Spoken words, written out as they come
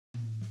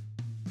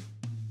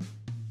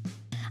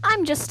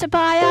I'm just a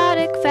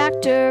biotic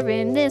factor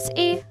in this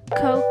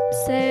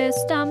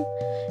ecosystem.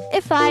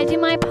 If I do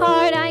my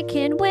part, I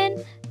can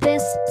win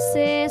this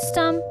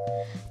system.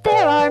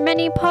 There are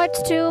many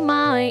parts to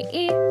my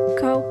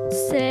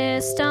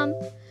ecosystem,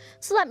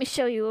 so let me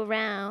show you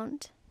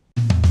around.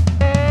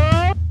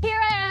 Here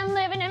I am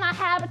living in my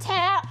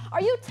habitat.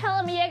 Are you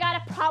telling me I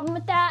got a problem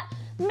with that?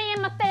 Me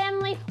and my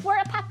family, we're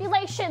a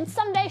population.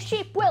 Someday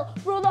sheep will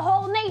rule the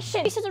whole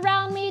nation. Species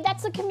around me,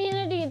 that's a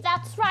community.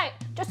 That's right,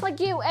 just like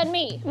you and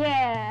me.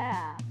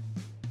 Yeah.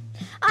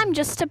 I'm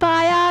just a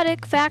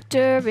biotic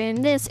factor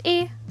in this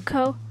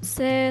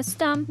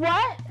ecosystem.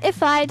 What?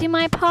 If I do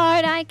my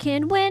part, I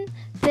can win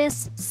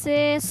this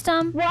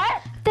system.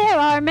 What? There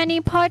are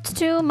many parts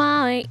to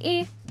my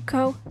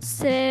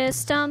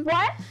ecosystem.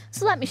 What?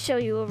 So let me show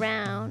you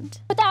around.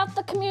 Without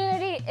the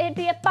community, it'd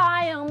be a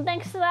biome.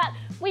 Thanks to that,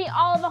 we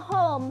all have a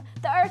home.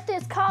 The earth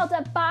is called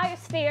a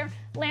biosphere.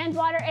 Land,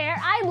 water, air,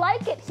 I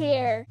like it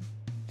here.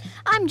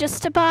 I'm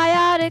just a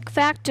biotic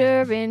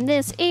factor in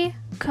this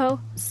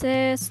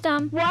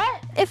ecosystem.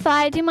 What? If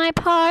I do my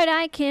part,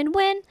 I can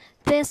win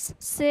this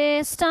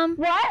system.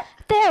 What?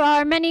 There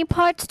are many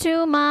parts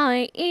to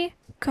my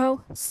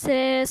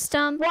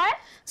ecosystem. What?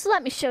 So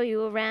let me show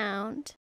you around.